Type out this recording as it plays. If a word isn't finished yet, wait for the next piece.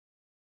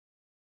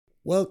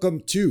Welcome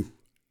to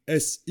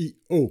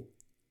SEO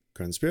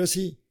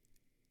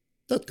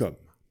Conspiracy.com.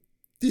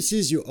 This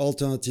is your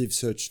alternative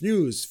search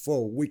news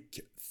for week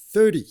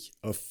 30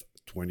 of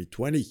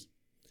 2020.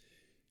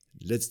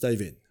 Let's dive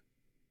in.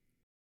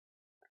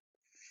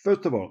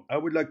 First of all, I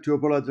would like to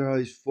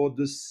apologize for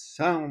the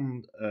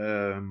sound.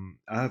 I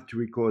have to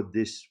record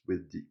this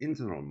with the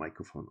internal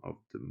microphone of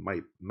my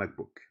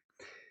MacBook,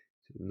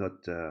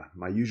 not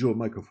my usual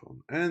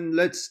microphone. And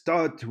let's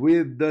start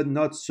with the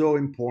not so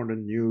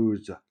important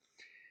news.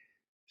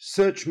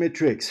 Search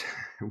metrics.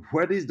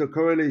 What is the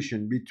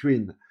correlation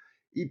between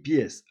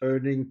EPS,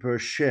 earning per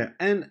share,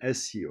 and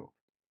SEO?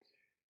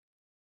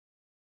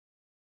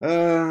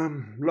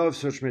 Love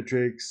search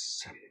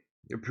metrics.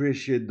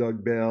 Appreciate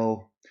Doug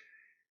Bell.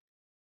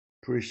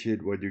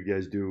 Appreciate what you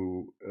guys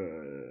do.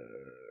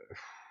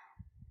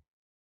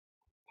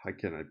 How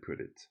can I put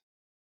it?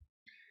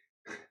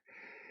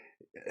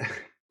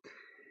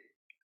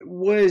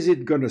 Where is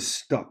it gonna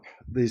stop?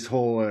 This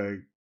whole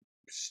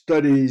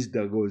studies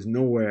that goes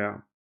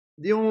nowhere.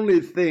 The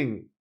only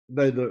thing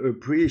that I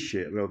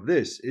appreciate of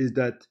this is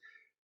that,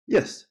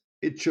 yes,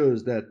 it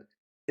shows that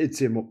it's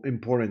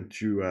important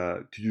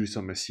to do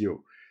some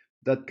SEO.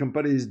 That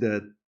companies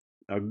that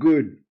are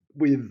good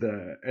with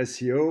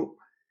SEO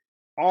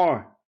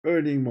are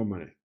earning more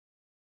money.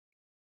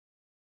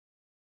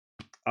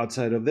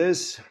 Outside of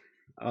this,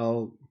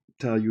 I'll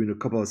tell you in a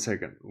couple of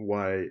seconds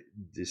why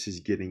this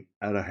is getting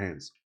out of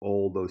hands,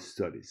 all those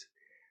studies.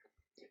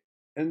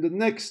 And the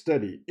next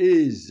study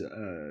is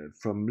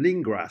from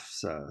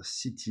Lingraph's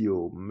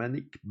CTO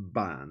Manik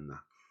Ban.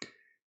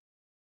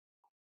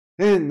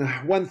 And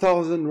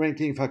 1,000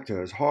 ranking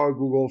factors, how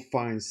Google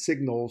finds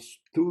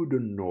signals through the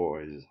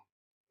noise.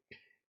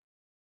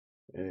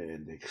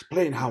 And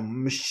explain how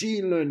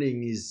machine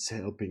learning is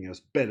helping us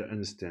better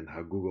understand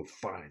how Google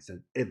finds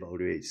and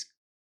evaluates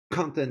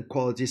content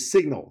quality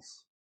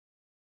signals.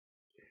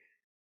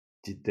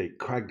 Did they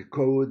crack the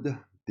code?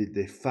 Did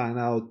they find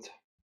out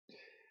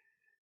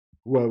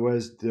what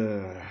was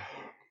the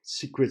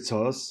secret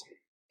sauce?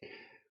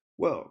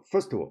 Well,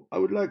 first of all, I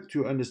would like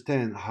to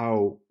understand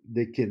how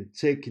they can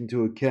take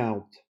into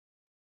account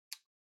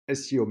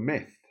SEO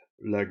myth,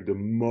 like the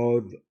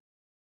mod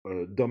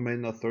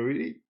domain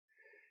authority,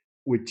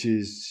 which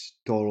is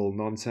total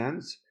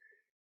nonsense,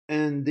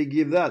 and they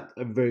give that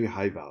a very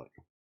high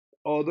value.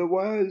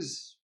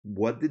 Otherwise,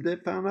 what did they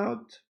find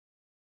out?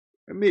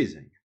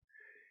 Amazing.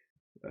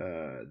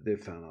 They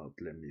found out,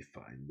 let me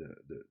find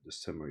the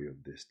summary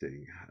of this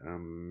thing.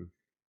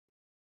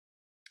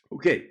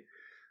 Okay,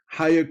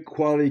 higher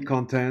quality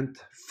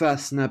content,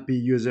 fast, snappy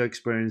user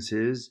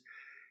experiences,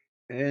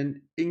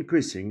 and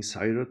increasing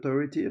site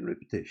authority and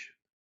reputation.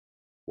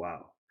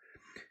 Wow.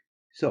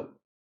 So,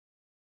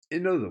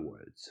 in other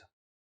words,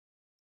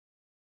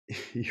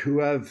 you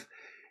have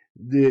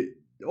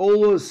all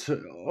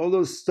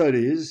those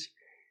studies.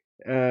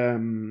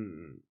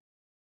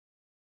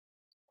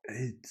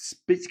 It's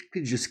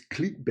basically just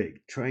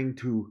clickbait, trying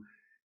to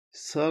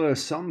sell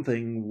us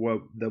something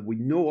that we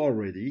know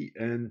already,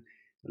 and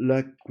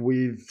like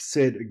we've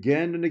said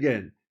again and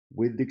again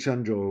with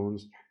Dixon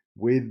Jones,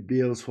 with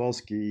Bill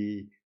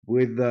Swalski,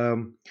 with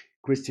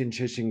Christian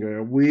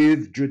Cheshinger,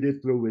 with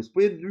Judith Lewis,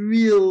 with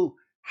real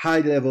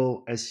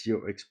high-level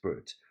SEO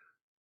experts.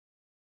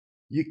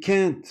 You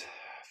can't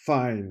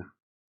find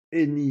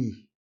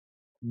any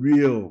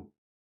real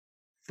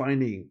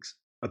findings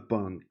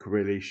upon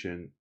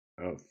correlation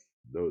of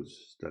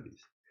those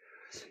studies.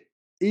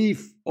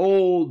 If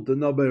all the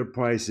Nobel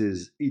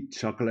Prizes eat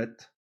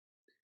chocolate,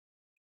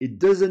 it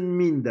doesn't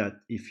mean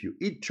that if you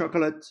eat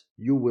chocolate,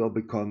 you will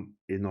become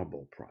a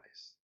Nobel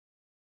Prize.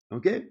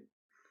 Okay?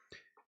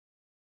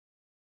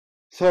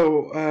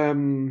 So,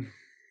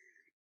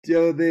 the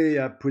other day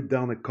I put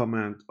down a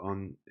comment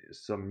on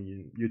some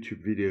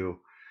YouTube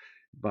video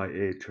by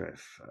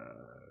Ahrefs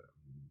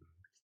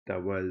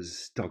that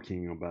was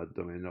talking about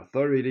domain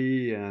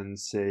authority and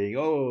saying,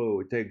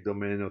 oh, take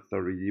domain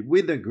authority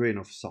with a grain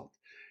of salt.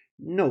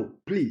 No,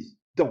 please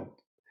don't.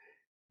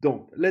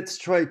 Let's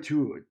try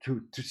to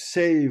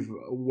save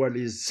what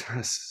is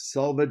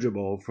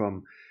salvageable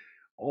from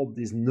all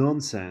this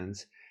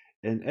nonsense.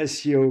 And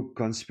SEO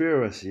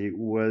conspiracy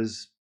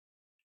was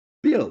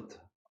built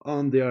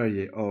on the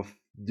idea of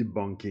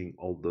debunking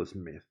all those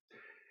myths.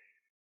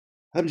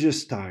 I'm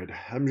just tired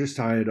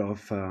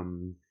of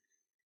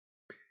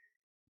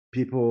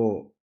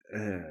people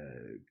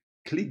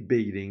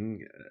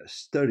clickbaiting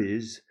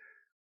studies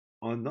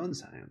on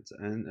nonsense.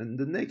 And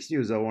the next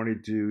news I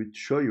wanted to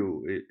show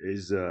you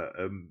is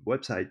a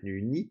website you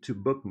need to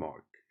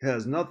bookmark. It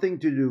has nothing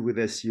to do with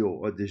SEO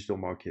or digital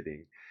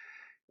marketing.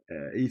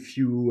 If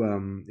you,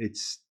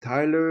 it's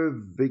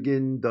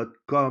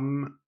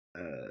tylervigan.com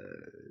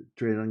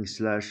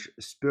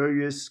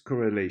 /spurious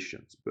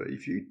correlations. But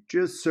if you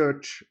just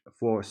search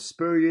for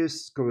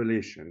spurious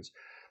correlations,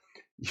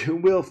 you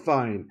will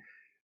find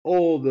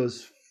all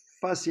those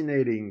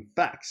fascinating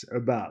facts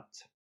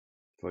about,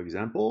 for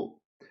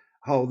example,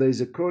 how there's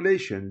a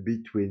correlation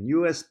between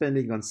US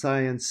spending on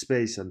science,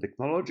 space, and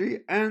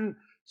technology and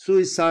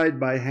suicide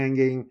by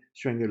hanging,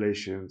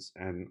 strangulations,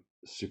 and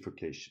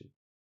suffocation.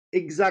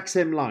 Exact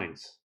same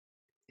lines.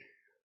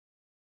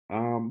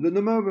 The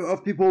number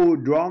of people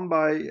drowned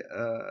by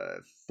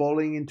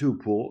falling into a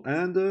pool,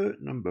 and the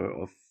number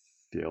of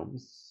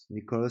films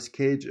Nicolas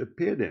Cage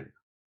appeared in.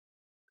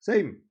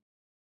 Same.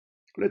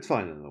 Let's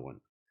find another one.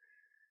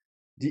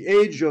 The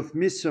age of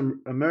Miss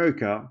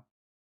America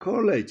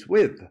correlates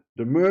with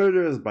the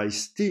murders by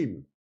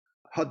steam,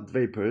 hot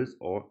vapors,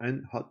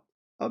 and hot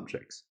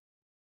objects.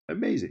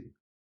 Amazing.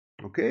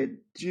 Okay,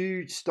 do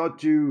you start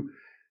to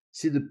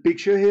see the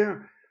picture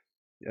here?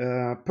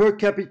 Per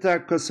capita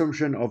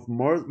consumption of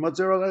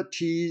mozzarella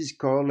cheese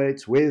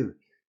correlates with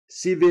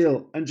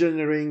civil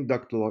engineering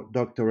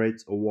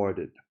doctorates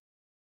awarded.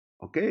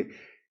 Okay,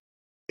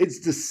 it's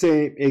the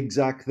same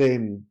exact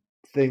thing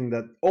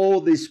that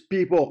all these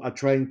people are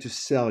trying to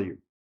sell you.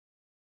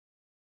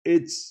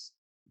 It's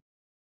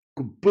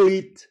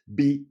complete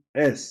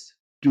BS.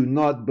 Do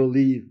not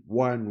believe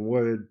one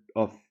word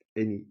of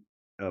any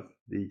of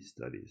these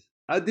studies.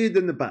 I did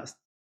in the past.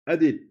 I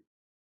did.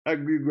 I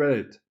regret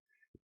it.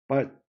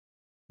 But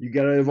you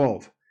gotta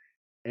evolve.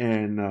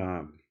 And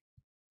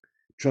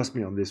trust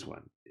me on this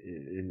one.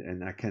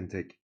 And I can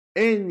take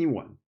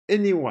anyone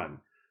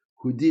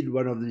who did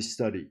one of these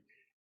study,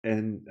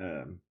 and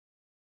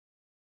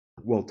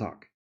we'll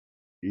talk.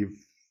 If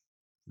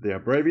they are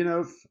brave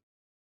enough,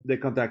 they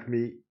contact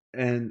me,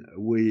 and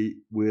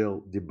we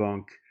will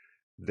debunk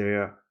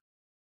their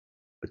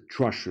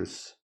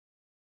atrocious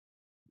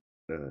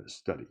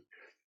study.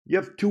 You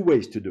have two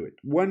ways to do it.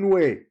 One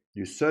way,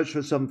 you search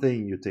for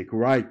something, you take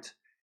right,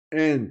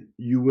 and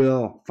you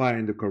will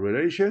find the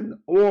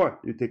correlation, or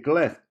you take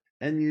left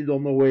and you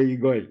don't know where you're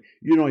going.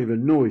 You don't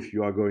even know if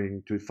you are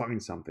going to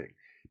find something.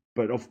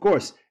 But of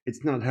course,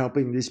 it's not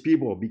helping these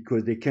people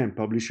because they can't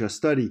publish a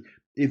study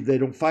if they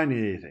don't find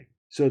anything.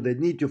 So they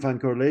need to find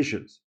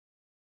correlations.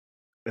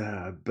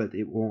 But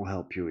it won't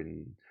help you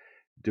in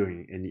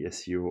doing any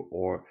SEO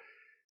or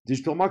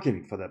digital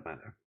marketing for that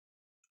matter.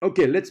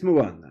 Okay, let's move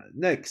on.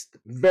 Next,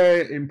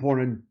 very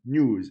important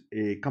news,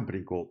 a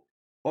company called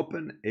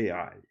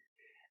OpenAI.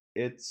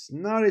 It's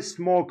not a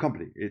small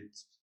company,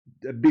 it's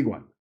a big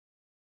one.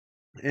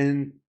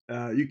 And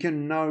you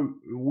can now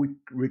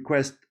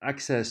request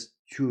access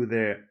to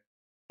their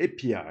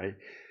API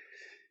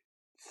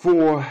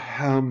for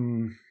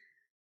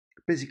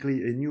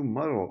basically a new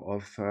model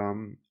of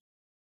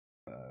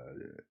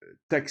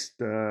text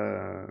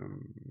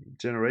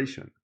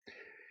generation,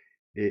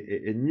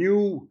 a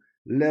new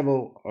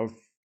level of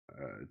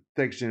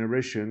text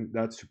generation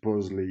that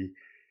supposedly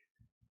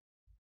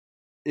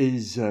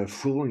is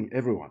fooling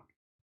everyone.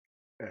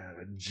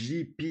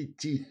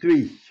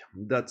 GPT-3,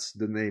 that's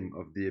the name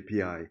of the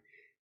API.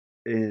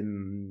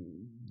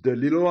 And the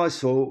little I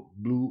saw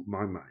blew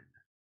my mind.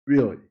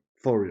 Really,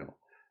 for real.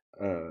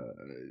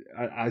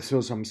 I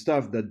saw some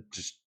stuff that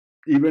just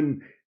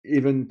even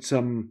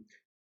some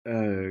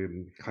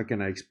how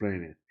can I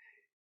explain it?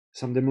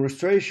 Some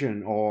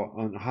demonstration or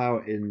on how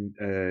in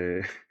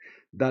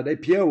that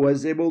API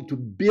was able to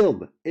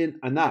build in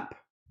an app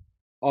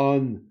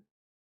on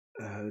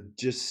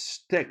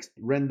just text,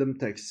 random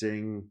text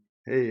saying,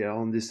 hey, I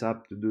want this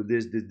app to do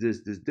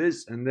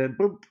this, and then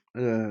boom,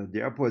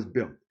 the app was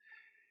built.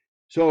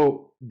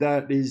 So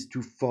that is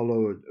to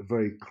follow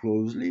very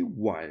closely.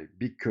 Why?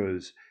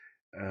 Because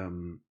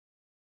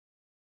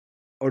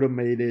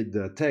automated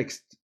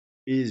text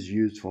is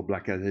used for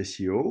black hat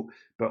SEO,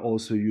 but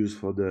also used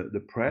for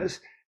the press,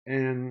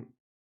 and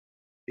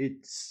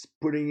it's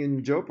putting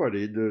in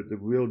jeopardy the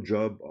real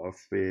job of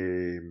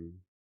a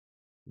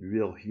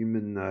real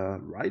human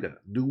writer.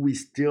 Do we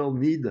still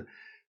need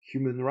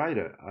human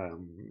writer?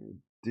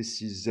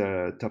 This is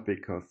a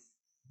topic of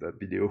the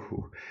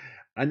video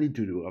I need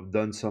to do. I've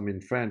done some in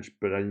French,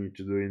 but I need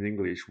to do in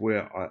English,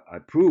 where I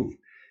prove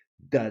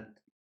that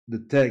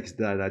the text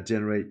that I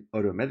generate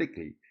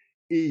automatically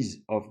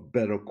is of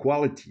better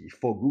quality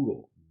for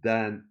Google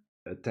than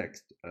a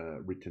text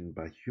written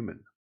by human.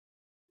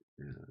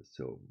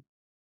 So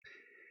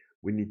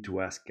we need to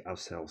ask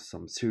ourselves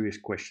some serious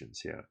questions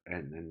here.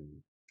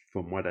 And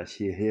from what I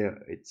see here,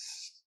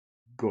 it's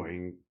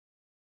going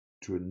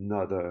to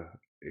another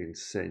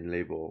insane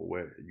level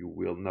where you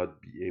will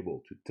not be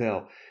able to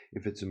tell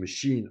if it's a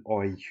machine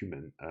or a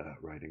human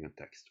writing a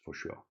text, for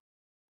sure.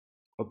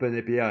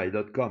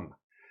 OpenAPI.com,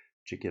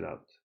 check it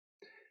out.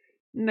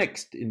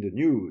 Next in the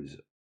news,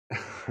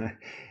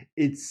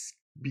 it's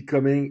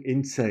becoming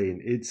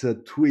insane. It's a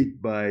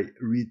tweet by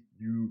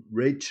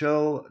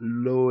Rachel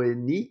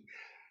Loeney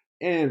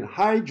and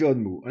Hi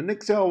John Moo, an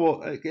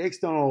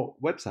external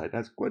website,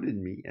 has quoted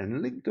me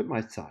and linked to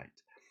my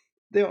site.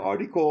 Their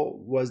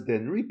article was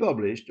then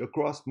republished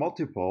across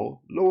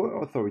multiple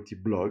lower authority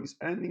blogs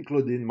and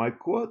included my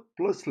quote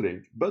plus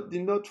link, but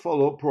did not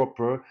follow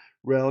proper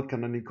rel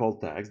canonical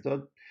tags.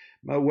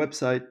 My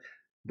website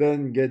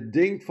then get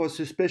dinged for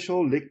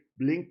special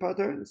link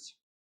patterns.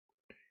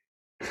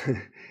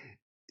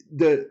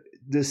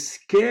 The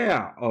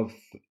scare of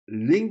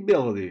link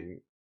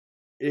building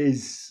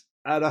is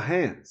out of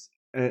hands,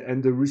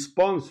 and the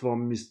response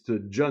from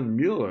Mr. John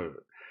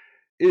Mueller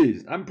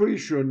is, I'm pretty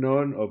sure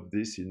none of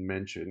this is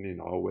mentioned in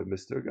our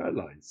webmaster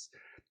guidelines.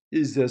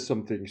 Is there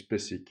something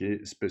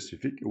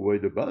specific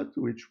worried about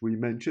which we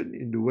mention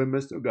in the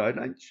webmaster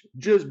guidelines?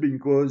 Just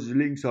because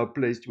links are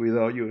placed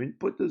without your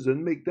input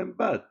doesn't make them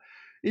bad.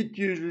 It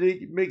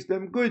usually makes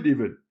them good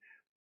even.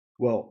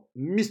 Well,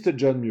 Mr.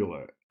 John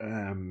Mueller,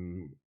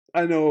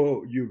 I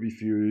know you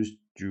refuse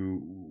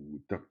to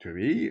talk to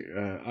me.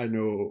 I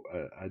know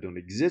I don't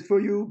exist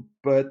for you,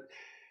 but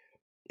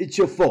it's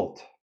your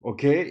fault,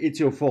 okay? It's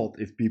your fault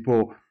if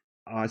people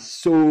are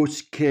so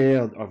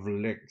scared of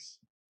links.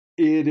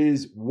 It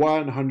is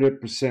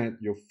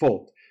 100% your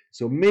fault.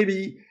 So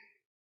maybe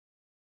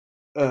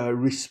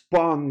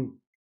respond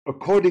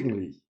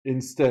accordingly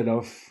instead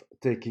of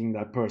taking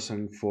that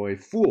person for a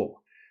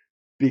fool,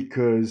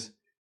 because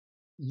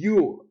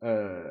you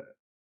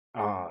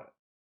are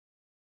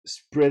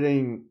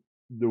spreading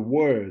the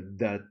word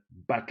that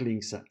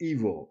backlinks are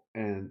evil,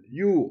 and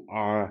you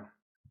are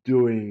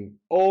doing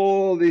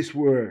all this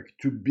work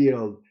to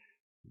build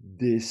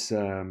this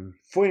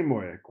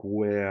framework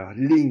where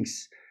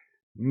links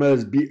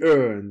must be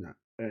earned.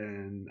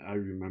 And I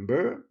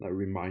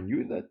remind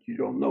you that you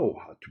don't know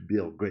how to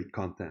build great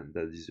content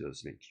that is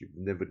just links. You've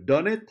never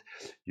done it,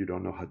 you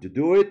don't know how to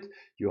do it,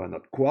 you are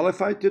not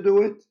qualified to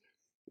do it,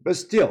 but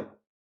still,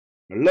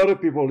 a lot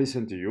of people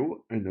listen to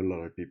you, and a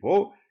lot of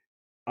people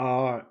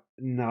are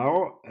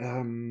now.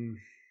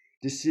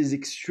 This is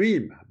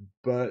extreme,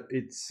 but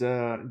it's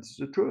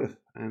the truth,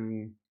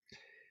 and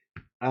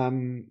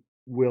um,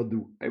 will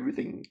do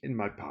everything in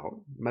my power,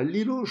 my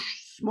little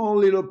small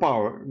little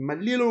power, my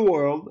little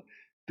world,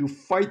 to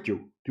fight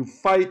you, to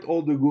fight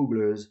all the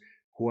Googlers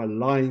who are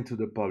lying to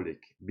the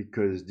public,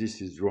 because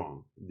this is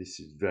wrong. This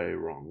is very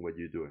wrong what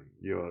you're doing.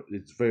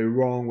 It's very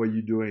wrong what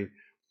you're doing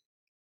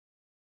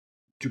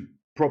to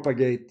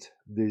propagate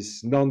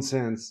this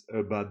nonsense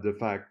about the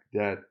fact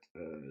that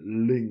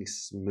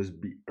links must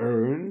be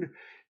earned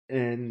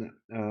and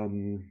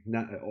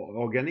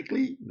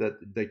organically,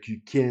 that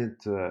you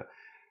can't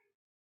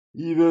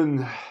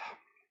even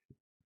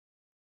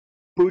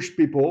push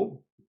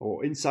people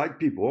or incite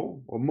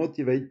people or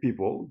motivate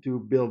people to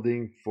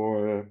building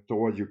for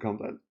towards your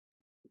content.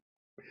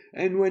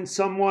 And when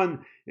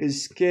someone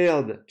is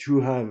scared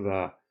to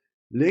have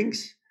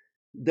links,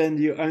 then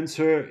the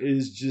answer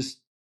is just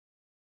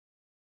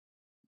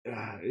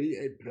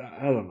I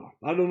don't know.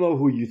 I don't know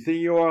who you think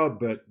you are,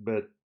 but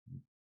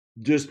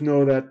just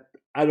know that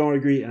I don't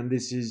agree, and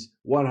this is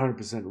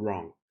 100%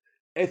 wrong,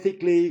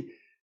 ethically,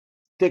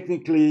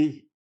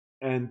 technically,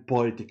 and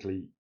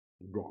politically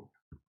wrong.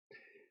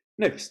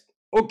 Next,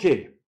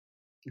 okay,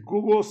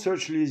 Google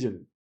Search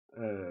Legion.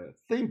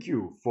 Thank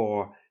you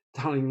for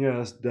telling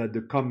us that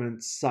the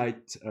comment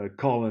site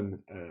column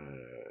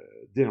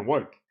didn't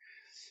work.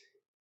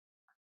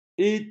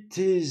 It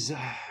is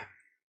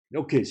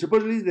okay.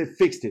 Supposedly they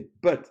fixed it,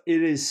 but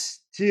it is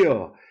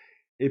still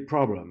a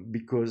problem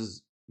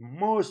because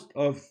most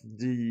of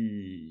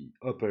the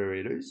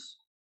operators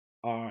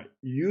are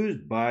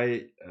used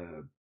by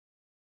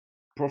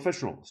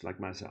professionals like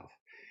myself,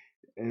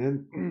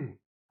 and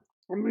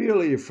I'm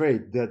really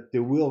afraid that they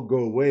will go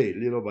away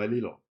little by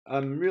little.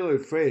 I'm really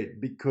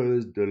afraid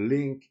because the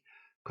link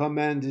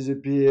command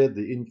disappeared,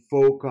 the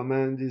info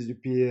command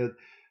disappeared,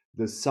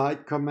 the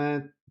site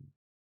command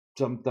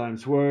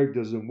sometimes work,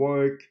 doesn't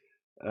work,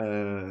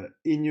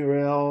 in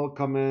URL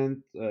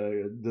command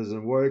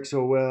doesn't work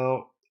so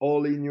well,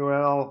 all in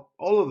URL,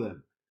 all of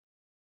them.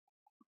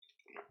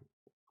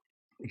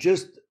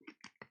 Just,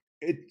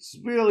 it's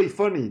really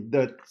funny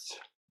that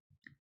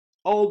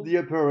all the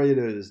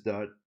operators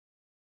that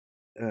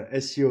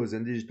SEOs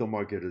and digital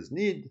marketers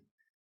need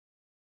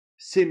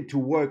seem to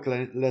work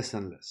less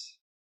and less.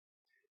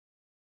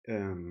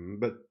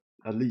 But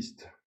at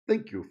least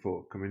thank you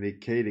for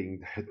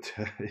communicating that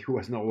it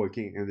was not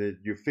working and that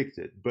you fixed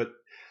it. But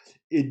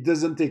it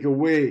doesn't take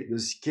away the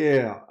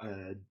scare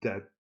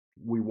that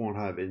we won't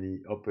have any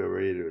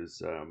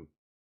operators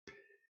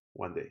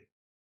one day.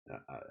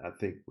 I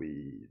think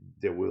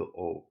they will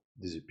all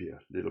disappear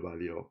little by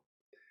little.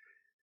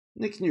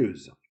 Next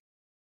news.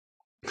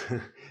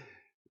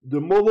 The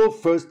mobile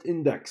first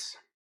index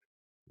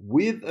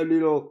with a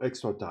little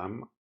extra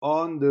time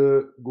on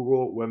the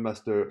Google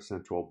Webmaster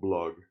Central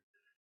blog.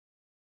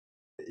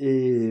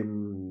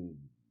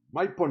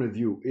 My point of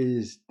view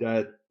is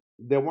that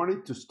they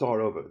wanted to start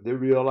over. They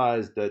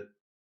realized that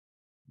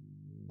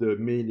the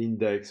main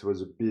index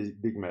was a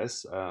big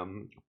mess.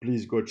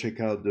 Please go check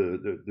out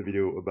the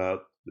video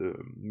about the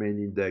main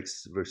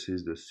index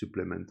versus the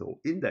supplemental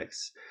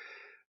index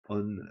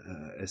on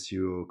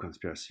SEO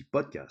Conspiracy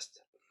Podcast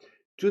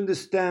to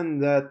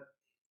understand that,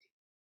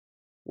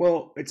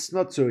 well, it's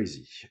not so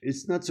easy.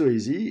 It's not so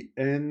easy.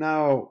 And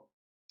now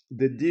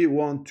they did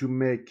want to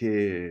make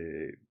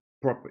a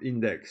proper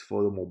index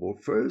for the mobile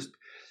first.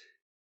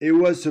 It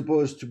was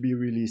supposed to be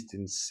released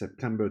in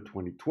September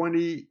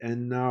 2020,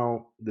 and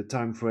now the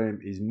time frame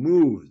is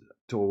moved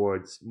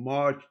towards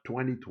March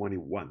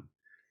 2021.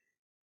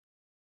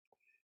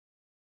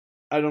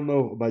 I don't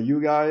know about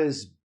you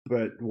guys,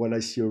 but what I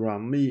see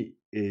around me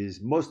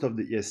is most of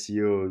the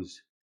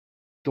SEOs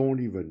don't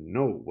even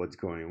know what's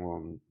going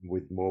on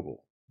with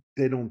mobile.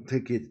 They don't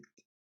take it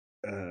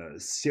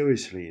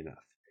seriously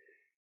enough,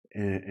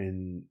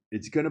 and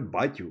it's gonna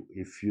bite you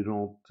if you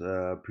don't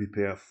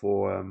prepare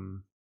for.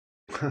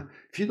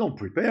 If you don't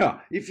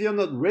prepare, if you're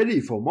not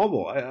ready for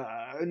mobile,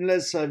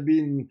 unless I've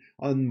been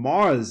on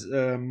Mars,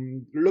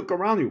 look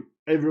around you.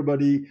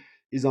 Everybody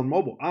is on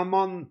mobile. I'm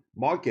on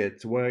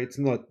markets where it's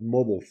not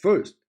mobile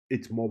first,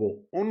 it's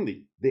mobile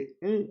only. They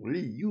only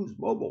use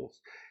mobiles,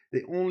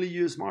 they only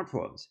use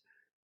smartphones.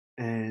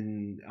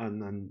 And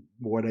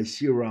what I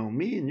see around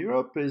me in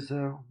Europe is,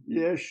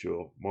 yeah,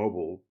 sure,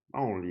 mobile.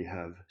 I only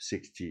have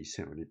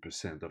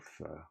 60-70% of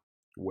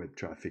web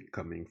traffic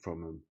coming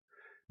from a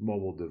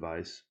mobile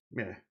device.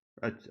 Yeah,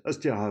 I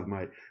still have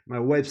my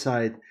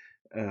website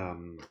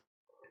um,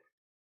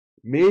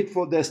 made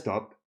for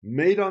desktop,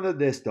 made on a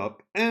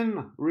desktop,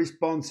 and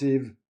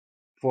responsive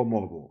for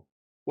mobile.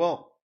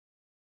 Well,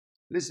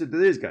 listen to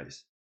this,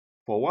 guys.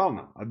 For a while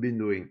now, I've been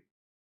doing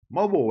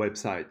mobile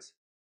websites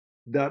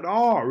that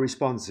are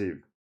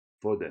responsive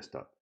for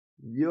desktop.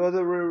 The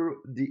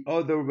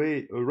other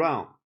way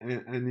around,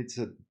 and it's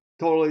a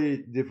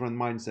totally different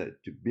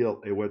mindset to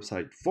build a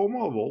website for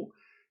mobile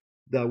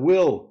that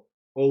will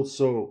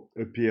also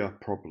appear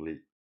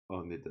properly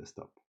on the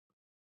desktop.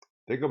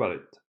 Think about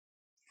it.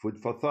 Food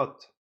for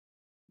thought.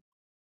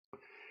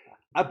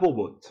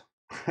 Applebot.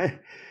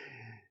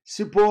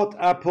 Support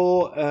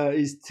Apple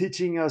is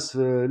teaching us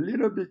a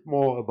little bit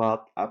more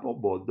about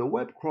Applebot, the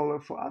web crawler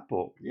for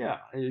Apple. Yeah,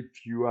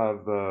 if you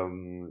have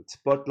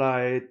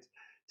Spotlight,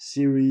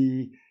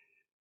 Siri,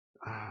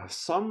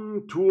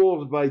 some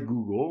tools by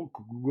Google.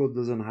 Google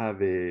doesn't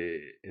have a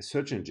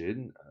search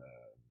engine,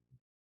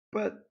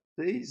 but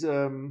there is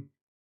a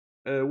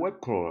web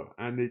crawler,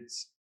 and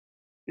it's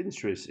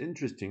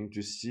interesting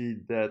to see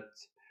that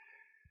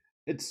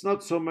it's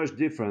not so much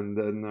different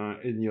than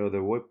any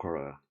other web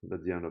crawler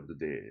at the end of the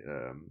day.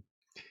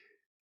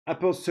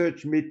 Apple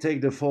Search may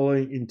take the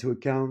following into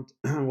account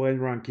when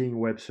ranking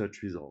web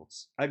search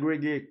results.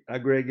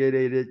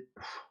 Aggregated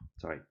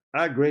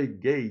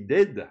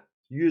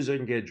user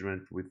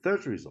engagement with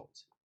search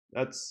results.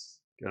 That's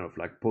kind of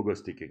like pogo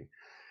sticking.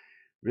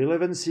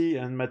 Relevancy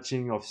and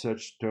matching of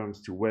search terms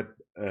to web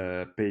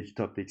page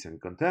topics and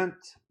content.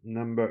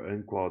 Number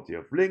and quality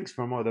of links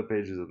from other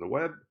pages on the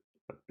web.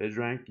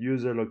 PageRank,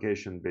 user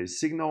location-based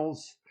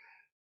signals,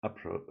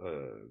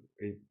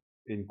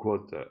 in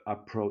quote,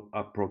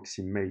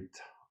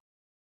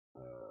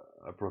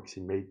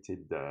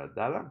 approximated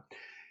data,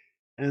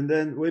 and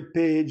then web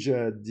page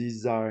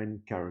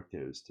design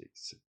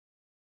characteristics.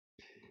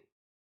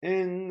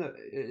 And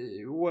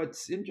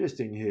what's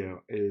interesting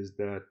here is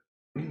that,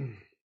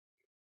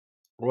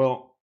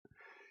 well,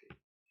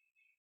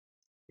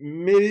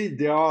 maybe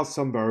there are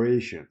some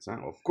variations,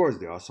 and of course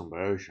there are some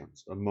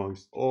variations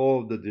amongst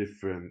all the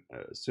different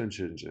search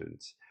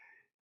engines,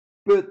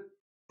 but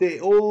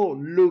they all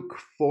look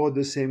for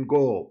the same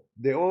goal.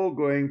 They're all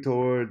going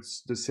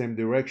towards the same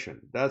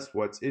direction. That's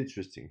what's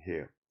interesting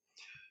here.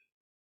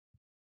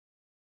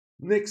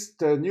 Next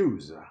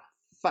news,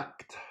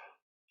 fact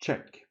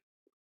check.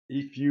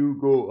 If you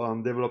go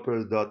on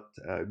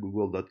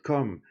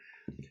developers.google.com,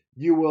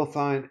 you will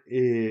find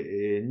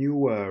a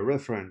new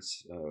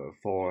reference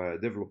for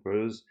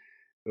developers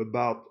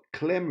about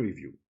claim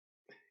review.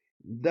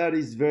 That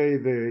is very,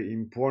 very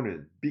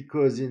important,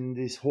 because in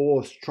this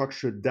whole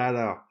structured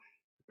data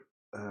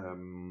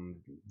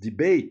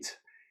debate,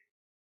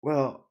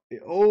 well,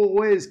 it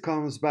always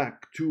comes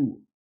back to,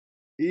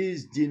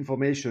 is the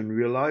information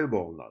reliable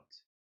or not?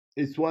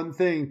 It's one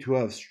thing to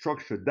have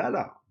structured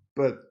data,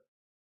 but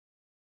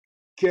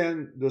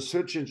can the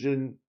search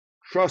engine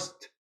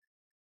trust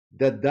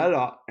that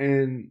data,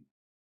 and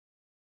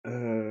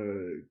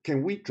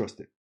can we trust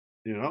it?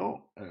 It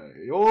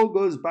all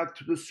goes back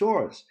to the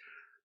source.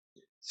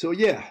 So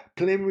yeah,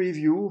 claim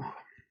review,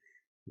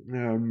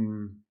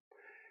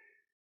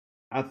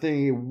 I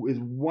think, is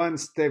one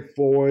step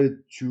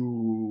forward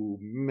to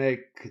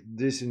make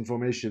this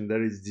information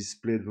that is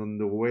displayed on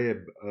the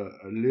web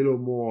a little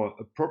more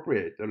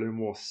appropriate, a little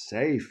more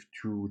safe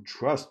to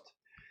trust.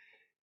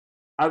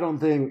 I don't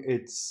think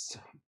it's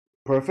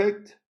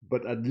perfect,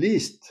 but at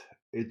least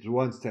it's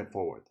one step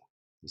forward.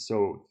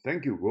 So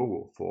thank you,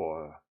 Google,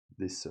 for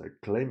this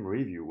claim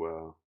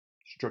review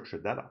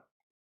structured data.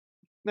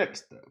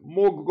 Next,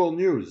 more Google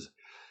news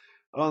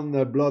on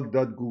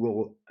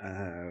blog.google.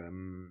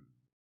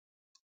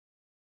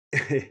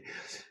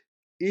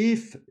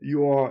 If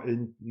you are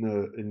in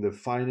the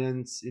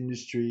finance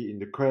industry, in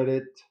the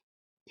credit,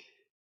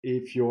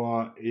 if you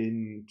are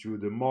into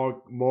the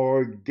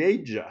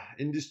mortgage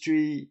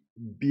industry,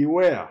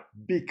 beware,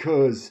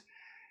 because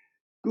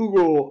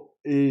Google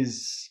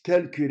is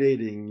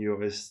calculating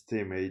your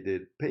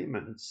estimated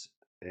payments,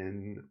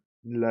 and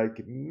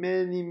like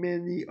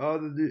many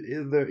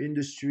other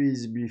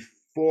industries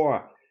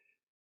before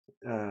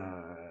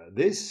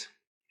this,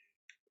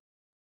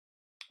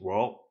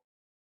 well,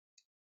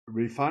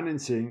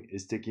 refinancing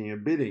is taking a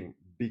beating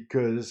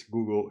because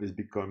Google is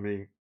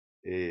becoming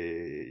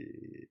a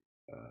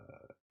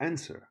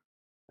answer.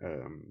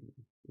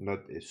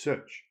 not a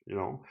search.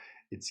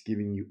 It's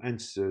giving you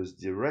answers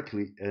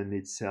directly, and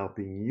it's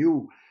helping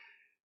you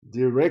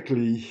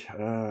directly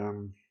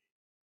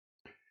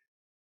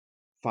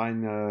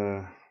find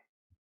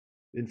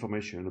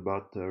information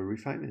about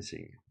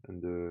refinancing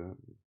and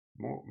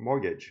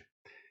mortgage.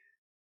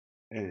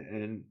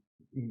 And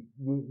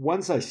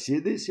once I see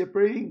this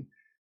appearing,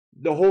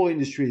 the whole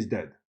industry is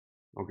dead.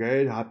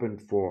 Okay, it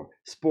happened for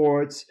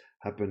sports,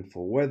 happened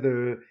for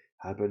weather,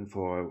 happened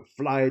for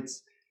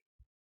flights.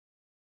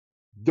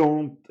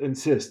 Don't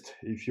insist.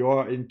 If you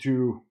are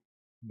into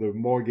the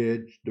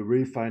mortgage, the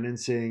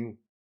refinancing,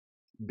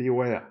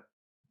 beware.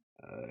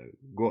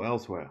 Go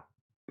elsewhere.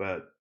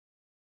 But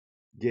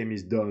game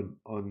is done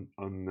on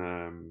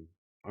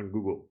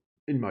Google,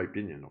 in my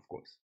opinion, of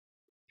course.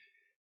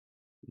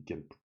 You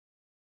can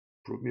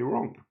prove me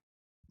wrong.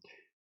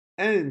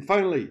 And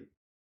finally,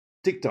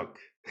 TikTok.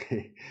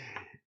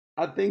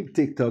 I think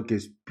TikTok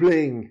is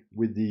playing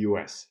with the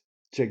US.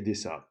 Check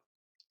this out.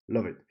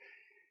 Love it.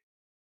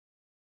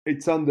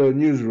 It's on the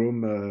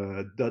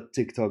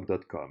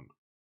newsroom.tiktok.com.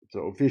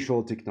 So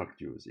official TikTok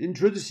news.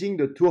 Introducing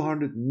the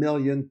 200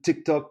 million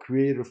TikTok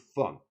creator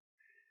fund.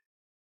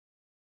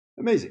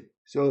 Amazing.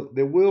 So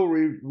they will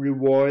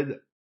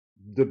reward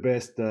the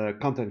best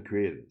content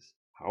creators.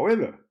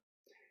 However,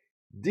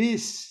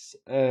 this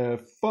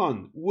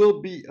fund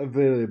will be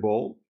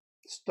available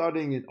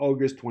starting in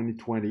August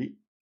 2020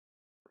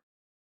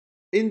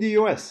 in the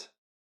US.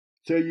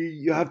 So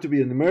you have to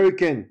be an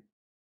American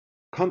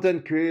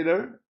content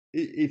creator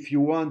if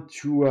you want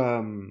to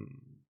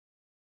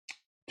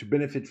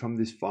benefit from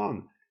this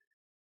fund.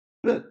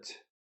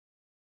 But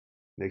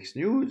next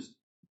news,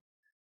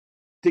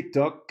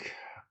 TikTok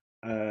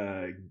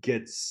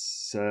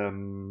gets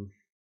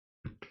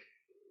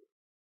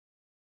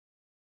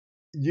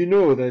you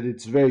know that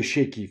it's very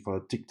shaky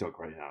for TikTok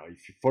right now.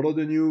 If you follow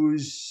the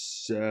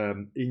news,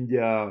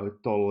 India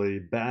totally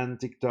banned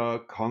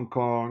TikTok, Hong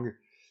Kong,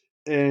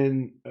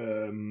 and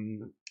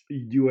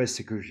US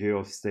Secretary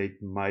of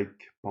State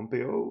Mike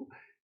Pompeo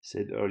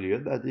said earlier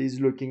that he's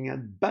looking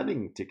at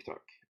banning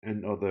TikTok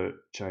and other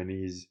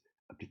Chinese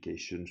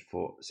applications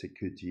for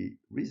security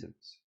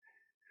reasons.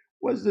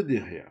 What's the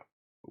deal here?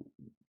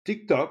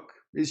 TikTok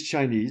is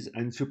Chinese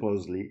and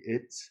supposedly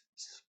it's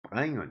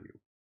spying on you.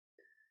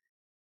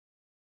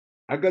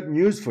 I got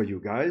news for you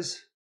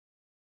guys.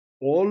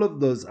 All of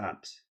those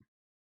apps,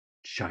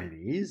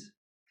 Chinese,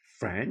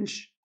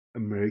 French,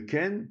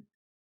 American,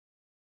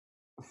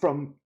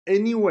 from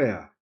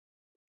anywhere,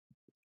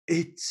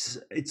 it's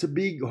a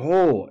big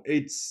hole.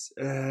 It's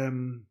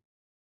one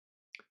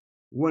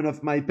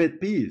of my pet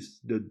peeves,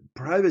 the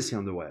privacy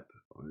on the web.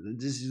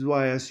 This is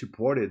why I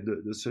supported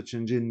the search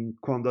engine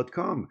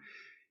quant.com.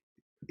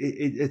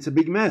 It's a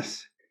big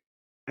mess.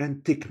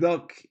 And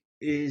TikTok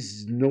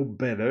is no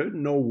better,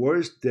 no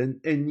worse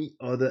than any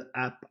other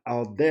app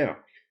out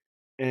there.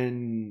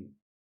 And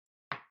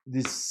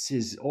this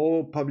is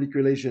all public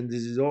relations.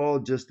 This is all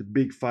just a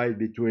big fight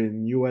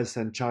between US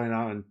and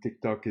China, and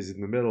TikTok is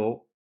in the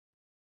middle.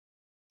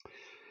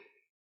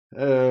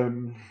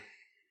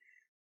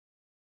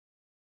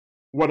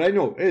 What I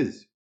know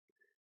is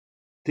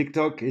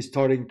TikTok is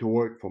starting to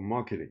work for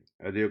marketing.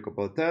 I did a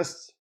couple of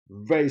tests,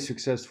 very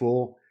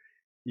successful.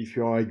 If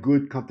you are a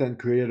good content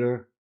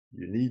creator,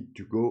 you need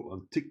to go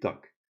on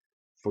TikTok.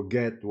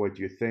 Forget what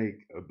you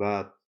think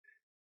about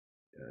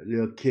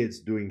little kids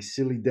doing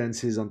silly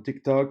dances on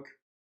TikTok.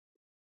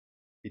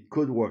 It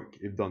could work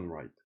if done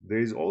right. There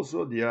is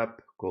also the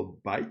app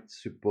called Byte,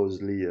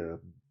 supposedly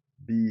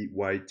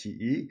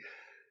BYTE.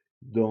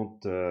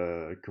 Don't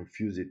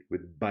confuse it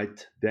with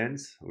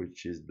ByteDance,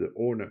 which is the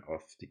owner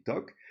of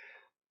TikTok.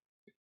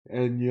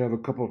 And you have a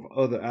couple of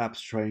other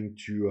apps trying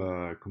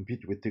to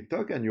compete with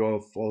TikTok, and you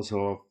also,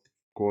 of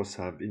course,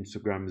 have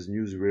Instagram's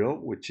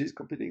newsreel, which is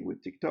competing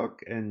with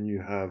TikTok, and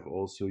you have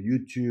also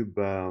YouTube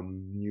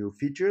new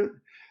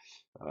feature.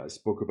 I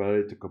spoke about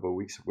it a couple of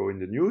weeks ago in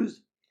the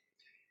news.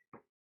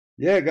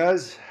 Yeah,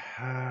 guys,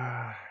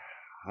 I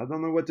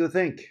don't know what to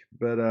think,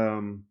 but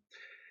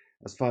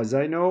as far as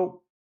I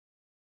know,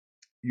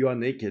 you are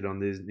naked on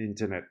the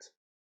internet.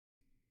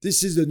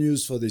 This is the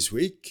news for this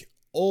week.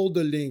 All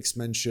the links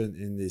mentioned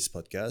in this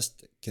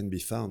podcast can be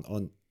found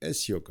on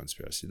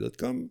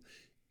SEOconspiracy.com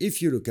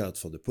if you look out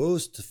for the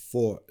post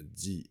for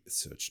the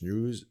search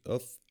news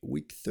of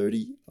week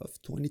 30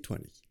 of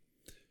 2020.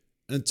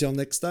 Until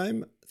next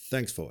time,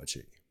 thanks for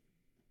watching.